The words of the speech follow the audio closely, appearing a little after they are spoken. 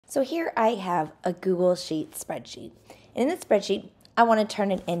So here I have a Google Sheet spreadsheet. And in this spreadsheet, I want to turn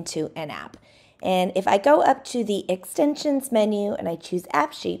it into an app. And if I go up to the extensions menu and I choose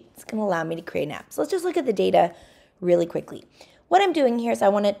AppSheet, it's going to allow me to create an app. So let's just look at the data really quickly. What I'm doing here is I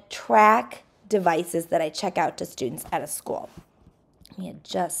want to track devices that I check out to students at a school. Let me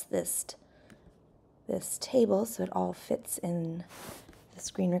adjust this table so it all fits in the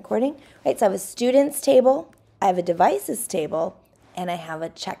screen recording. Right, so I have a students table, I have a devices table, and I have a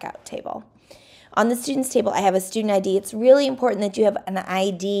checkout table. On the students table, I have a student ID. It's really important that you have an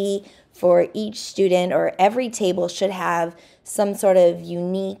ID for each student, or every table should have some sort of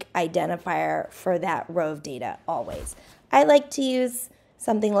unique identifier for that row of data always. I like to use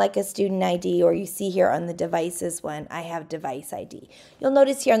something like a student ID, or you see here on the devices one, I have device ID. You'll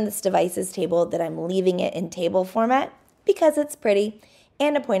notice here on this devices table that I'm leaving it in table format because it's pretty,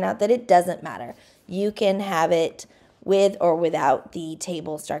 and to point out that it doesn't matter. You can have it with or without the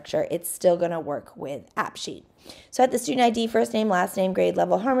table structure. It's still going to work with AppSheet. So I have the student ID, first name, last name, grade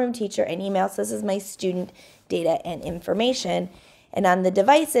level, homeroom teacher, and email. So this is my student data and information. And on the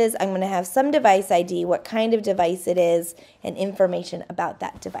devices, I'm going to have some device ID, what kind of device it is, and information about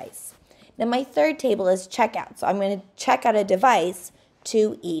that device. Now my third table is checkout. So I'm going to check out a device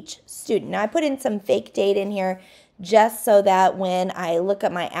to each student. Now I put in some fake data in here just so that when I look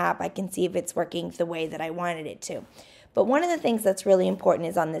at my app, I can see if it's working the way that I wanted it to. But one of the things that's really important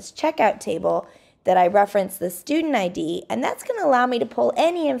is on this checkout table that I reference the student ID, and that's going to allow me to pull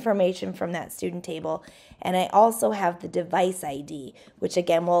any information from that student table. And I also have the device ID, which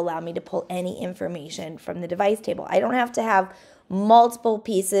again will allow me to pull any information from the device table. I don't have to have multiple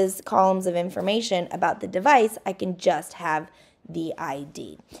pieces, columns of information about the device. I can just have the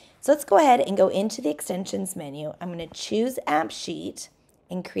ID. So let's go ahead and go into the extensions menu. I'm going to choose AppSheet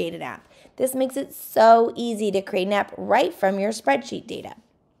and create an app. This makes it so easy to create an app right from your spreadsheet data.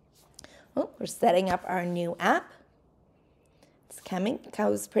 Oh, we're setting up our new app. It's coming, it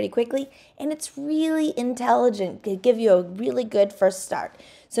goes pretty quickly, and it's really intelligent. It'll give you a really good first start.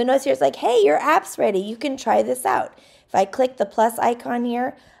 So notice here it's like, hey, your app's ready. You can try this out. If I click the plus icon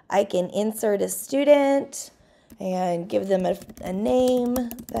here, I can insert a student and give them a name.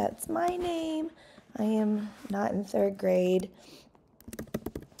 That's my name. I am not in third grade.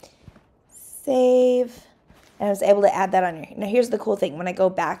 Save. And I was able to add that on here. Now here's the cool thing. When I go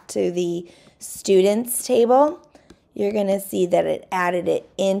back to the students table, you're going to see that it added it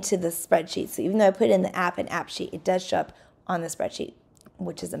into the spreadsheet. So even though I put in the app and AppSheet, it does show up on the spreadsheet,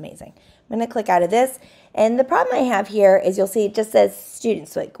 which is amazing. I'm going to click out of this. And the problem I have here is you'll see it just says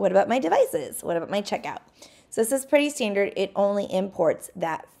students. So like, what about my devices? What about my checkout? So this is pretty standard. It only imports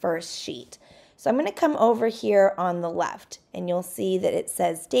that first sheet. So I'm going to come over here on the left, and you'll see that it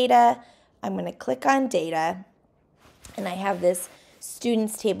says data. I'm going to click on data, and I have this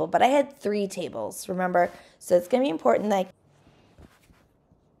students table, but I had 3 tables, remember? So it's going to be important that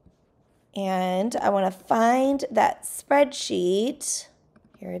and I want to find that spreadsheet.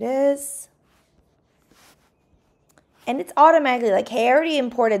 Here it is. And it's automatically like, hey, I already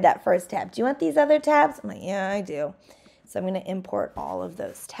imported that first tab. Do you want these other tabs? I'm like, yeah, I do. So I'm going to import all of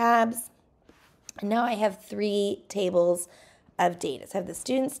those tabs. And now I have 3 tables of data. So I have the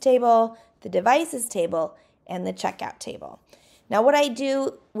students table, the devices table, and the checkout table. Now what I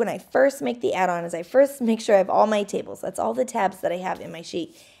do when I first make the add-on is I first make sure I have all my tables. That's all the tabs that I have in my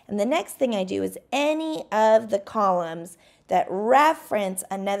sheet. And the next thing I do is any of the columns that reference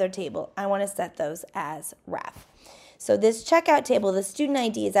another table, I want to set those as ref. So this checkout table, the student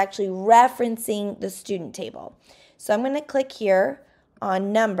ID, is actually referencing the student table. So I'm going to click here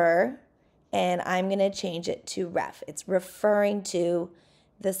on number, and I'm going to change it to ref. It's referring to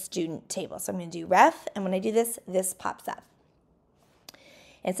the student table. So I'm going to do ref, and when I do this, this pops up.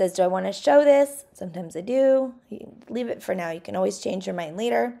 It says, do I want to show this? Sometimes I do. You can leave it for now. You can always change your mind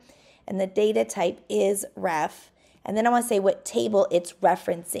later. And the data type is ref. And then I want to say what table it's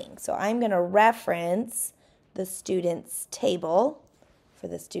referencing. So I'm going to reference the student's table for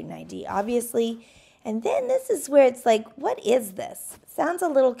the student ID, obviously. And then this is where it's like, what is this? Sounds a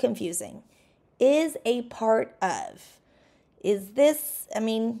little confusing. Is a part of. Is this, I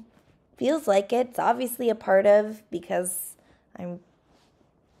mean, feels like it's obviously a part of because I'm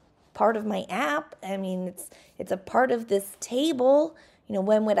part of my app. I mean, it's a part of this table. You know,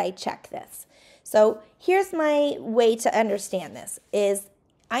 when would I check this? So here's my way to understand this is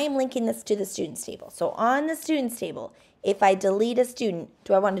I am linking this to the students table. So on the students table, if I delete a student,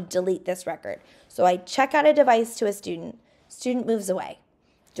 do I want to delete this record? So I check out a device to a student, student moves away.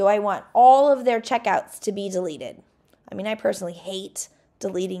 Do I want all of their checkouts to be deleted? I mean, I personally hate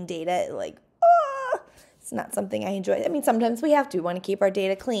deleting data. Like, It's not something I enjoy. I mean, sometimes we have to want to keep our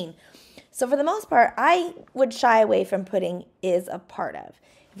data clean. So for the most part, I would shy away from putting is a part of.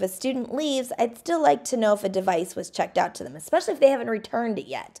 If a student leaves, I'd still like to know if a device was checked out to them, especially if they haven't returned it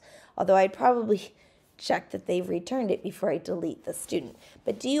yet. Although I'd probably check that they've returned it before I delete the student.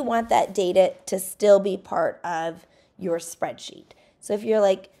 But do you want that data to still be part of your spreadsheet? So if you're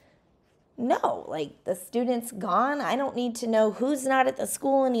like, no, like the student's gone, I don't need to know who's not at the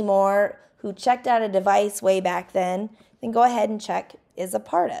school anymore, who checked out a device way back then go ahead and check is a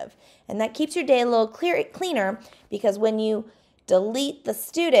part of. And that keeps your day a little cleaner, because when you delete the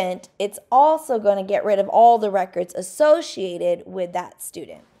student, it's also going to get rid of all the records associated with that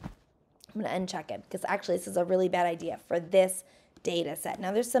student. I'm going to uncheck it because actually this is a really bad idea for this data set.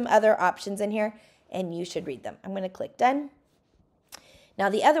 Now there's some other options in here and you should read them. I'm going to click done. Now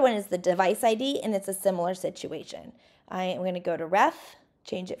the other one is the device ID, and it's a similar situation. I am going to go to ref,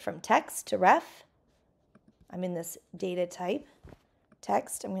 change it from text to ref. I'm in this data type,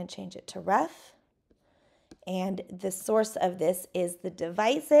 text. I'm going to change it to ref. And the source of this is the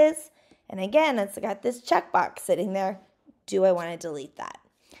devices. And again, it's got this checkbox sitting there. Do I want to delete that?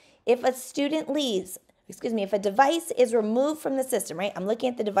 If a student leaves, if a device is removed from the system, right? I'm looking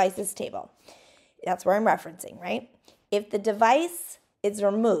at the devices table. That's where I'm referencing, right? If the device is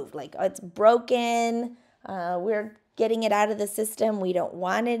removed, like it's broken, we're getting it out of the system, we don't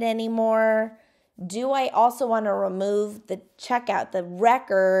want it anymore. Do I also want to remove the checkout, the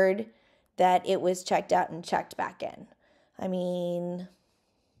record that it was checked out and checked back in? I mean,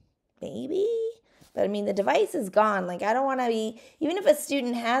 maybe. But I mean, the device is gone. Like, I don't want to be, even if a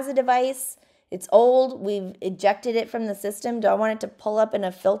student has a device, it's old, we've ejected it from the system, do I want it to pull up in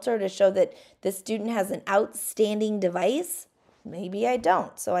a filter to show that the student has an outstanding device? Maybe I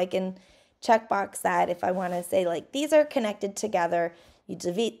don't. So I can checkbox that if I want to say, like, these are connected together. You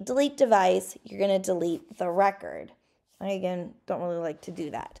delete device, you're going to delete the record. I, again, don't really like to do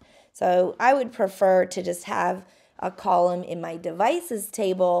that. So I would prefer to just have a column in my devices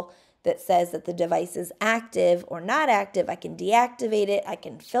table that says that the device is active or not active. I can deactivate it. I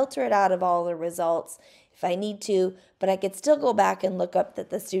can filter it out of all the results if I need to, but I could still go back and look up that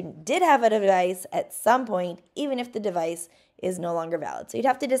the student did have a device at some point, even if the device is no longer valid. So you'd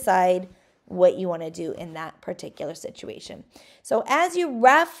have to decide what you want to do in that particular situation. So as you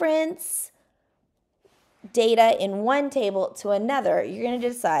reference data in one table to another, you're going to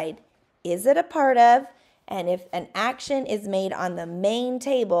decide, is it a part of? And if an action is made on the main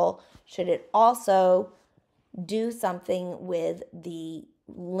table, should it also do something with the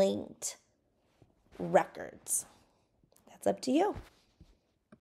linked records? That's up to you.